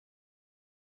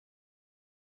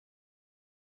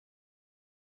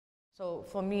So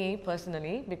for me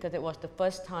personally, because it was the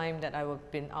first time that I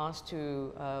have been asked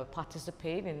to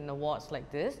participate in awards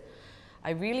like this, I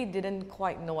really didn't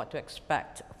quite know what to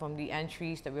expect from the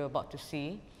entries that we were about to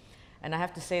see. And I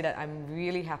have to say that I'm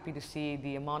really happy to see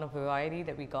the amount of variety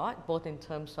that we got, both in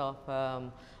terms of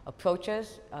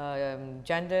approaches,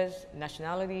 genders,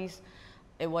 nationalities.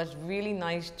 It was really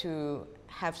nice to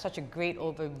have such a great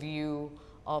overview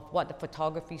of what the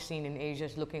photography scene in Asia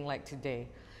is looking like today.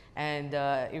 And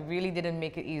it really didn't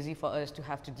make it easy for us to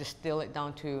have to distill it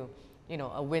down to, you know,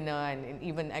 a winner and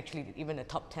even a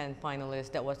top 10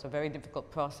 finalist. That was a very difficult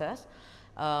process.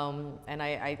 And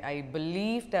I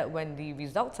believe that when the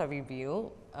results are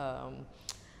revealed,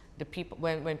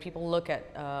 when people look at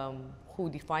who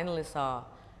the finalists are,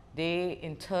 they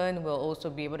in turn will also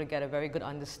be able to get a very good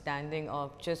understanding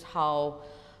of just how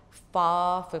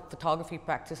far photography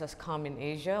practice has come in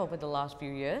Asia over the last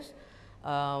few years.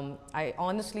 I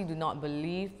honestly do not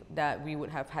believe that we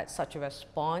would have had such a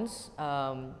response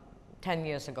 10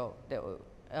 years ago.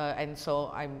 And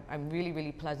so I'm really,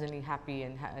 really pleasantly happy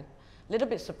and a little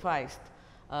bit surprised,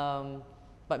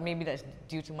 but maybe that's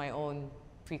due to my own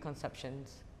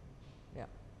preconceptions. Yeah.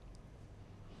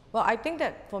 Well, I think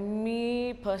that for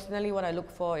me personally, what I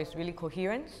look for is really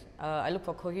coherence. I look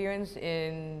for coherence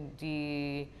in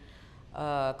the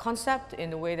concept, in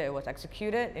the way that it was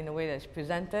executed, in the way that it's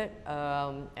presented,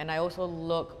 and I also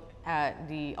look at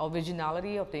the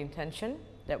originality of the intention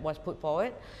that was put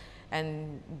forward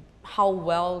and how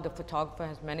well the photographer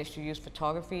has managed to use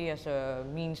photography as a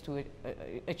means to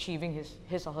achieving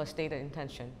his or her stated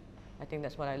intention. I think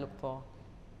that's what I look for,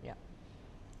 yeah.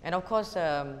 And of course,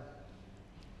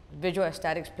 visual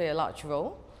aesthetics play a large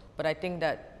role, but I think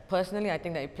that, personally, I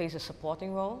think that it plays a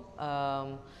supporting role.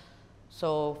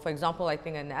 So, for example, I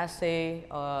think an essay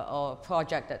or a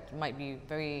project that might be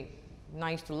very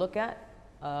nice to look at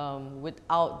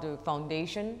without the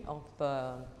foundation of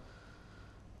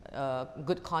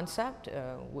good concept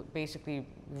would basically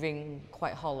ring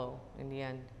quite hollow in the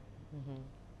end.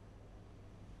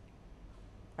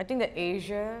 I think that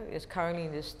Asia is currently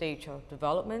in this stage of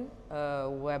development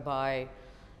whereby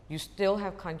you still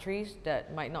have countries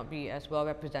that might not be as well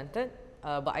represented,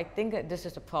 but I think that this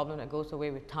is a problem that goes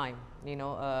away with time. You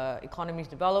know, economies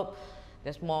develop,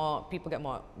 there's more,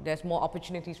 there's more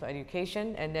opportunities for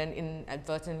education, and then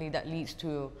inadvertently that leads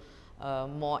to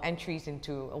more entries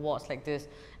into awards like this.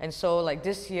 And so like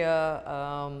this year,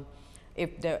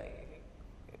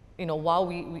 while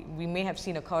we may have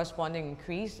seen a corresponding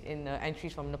increase in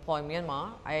entries from Nepal and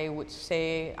Myanmar, I would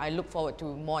say I look forward to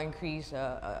more increase,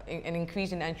 an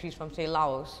increase in entries from, say,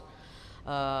 Laos,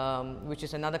 which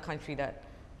is another country that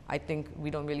I think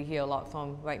we don't really hear a lot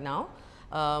from right now.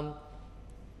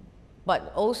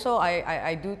 But also,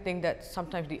 I do think that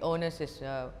sometimes the onus is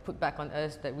put back on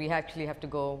us, that we actually have to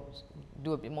go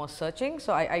do a bit more searching.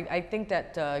 So I think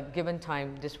that given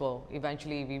time, this will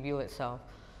eventually reveal itself.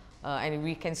 And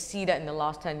we can see that in the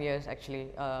last 10 years, actually,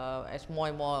 as more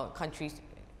and more countries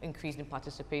increased in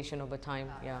participation over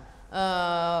time. Yeah.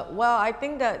 Well, I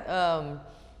think that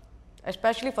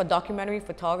especially for documentary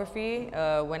photography,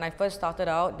 when I first started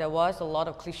out, there was a lot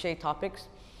of cliche topics.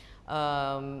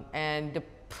 And the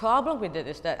problem with it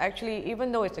is that actually,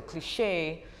 even though it's a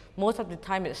cliche, most of the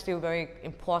time it's still very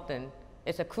important.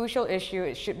 It's a crucial issue,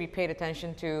 it should be paid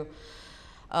attention to.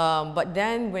 But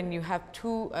then when you have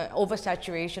too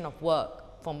oversaturation of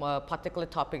work from a particular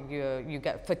topic, you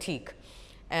get fatigue.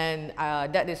 And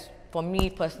that is, for me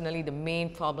personally, the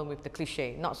main problem with the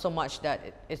cliche. Not so much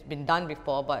that it's been done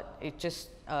before, but it just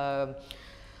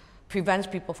prevents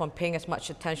people from paying as much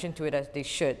attention to it as they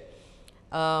should.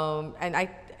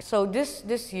 So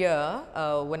this year,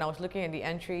 when I was looking at the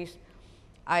entries,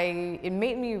 it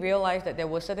made me realize that there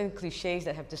were certain cliches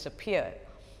that have disappeared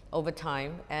over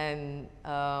time, and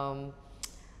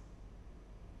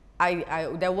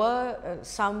there were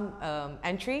some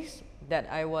entries that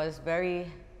I was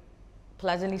very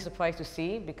pleasantly surprised to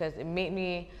see, because it made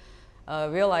me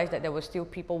realize that there were still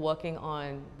people working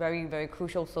on very, very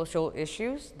crucial social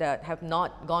issues that have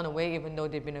not gone away, even though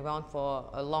they've been around for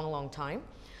a long, long time.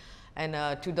 And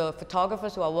to the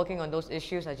photographers who are working on those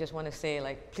issues, I just want to say,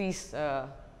 like, please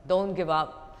don't give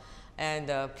up,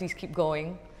 and please keep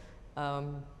going.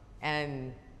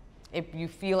 And if you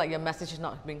feel like your message is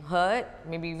not being heard,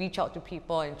 maybe reach out to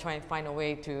people and try and find a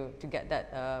way to get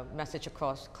that message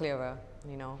across clearer,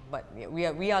 you know. But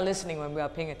we are listening when we are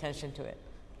paying attention to it.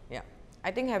 Yeah.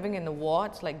 I think having an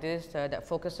awards like this that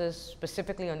focuses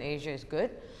specifically on Asia is good.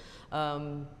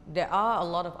 There are a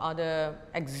lot of other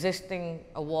existing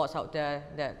awards out there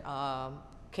that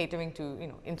catering to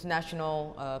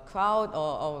international crowd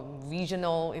or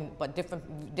regional, but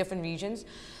different regions.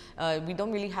 We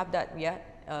don't really have that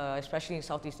yet, especially in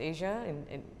Southeast Asia,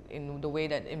 in the way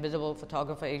that Invisible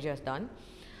Photographer Asia has done.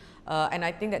 And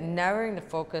I think that narrowing the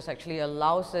focus actually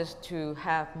allows us to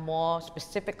have more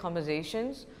specific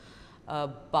conversations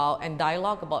and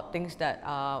dialogue about things that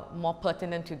are more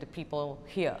pertinent to the people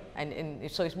here,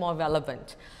 and so it's more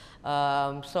relevant.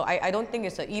 So I don't think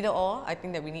it's an either or. I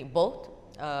think that we need both,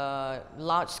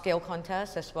 large-scale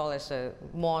contests as well as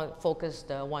more focused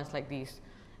ones like these.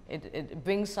 It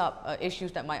brings up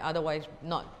issues that might otherwise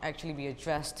not actually be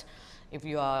addressed if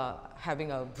you are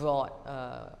having a broad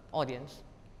audience.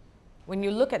 When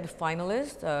you look at the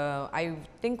finalists, I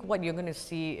think what you're going to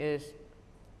see is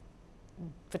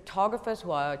photographers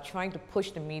who are trying to push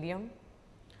the medium,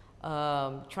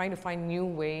 trying to find new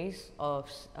ways of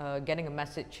getting a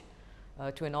message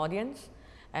to an audience,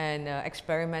 and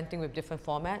experimenting with different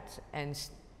formats. And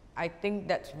I think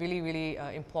that's really, really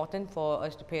important for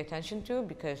us to pay attention to,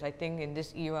 because I think in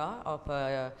this era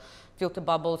of filter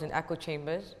bubbles and echo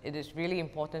chambers, it is really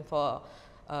important for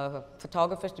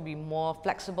photographers to be more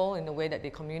flexible in the way that they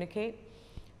communicate.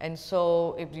 And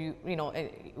so if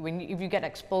if you get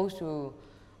exposed to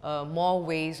more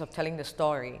ways of telling the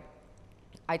story,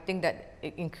 I think that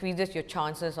it increases your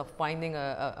chances of finding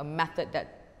a method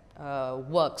that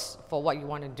works for what you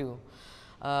want to do.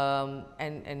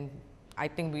 And I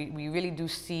think we really do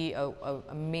see an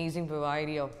amazing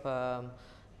variety of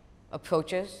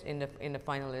approaches in the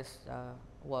finalists'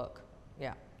 work.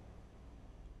 Yeah.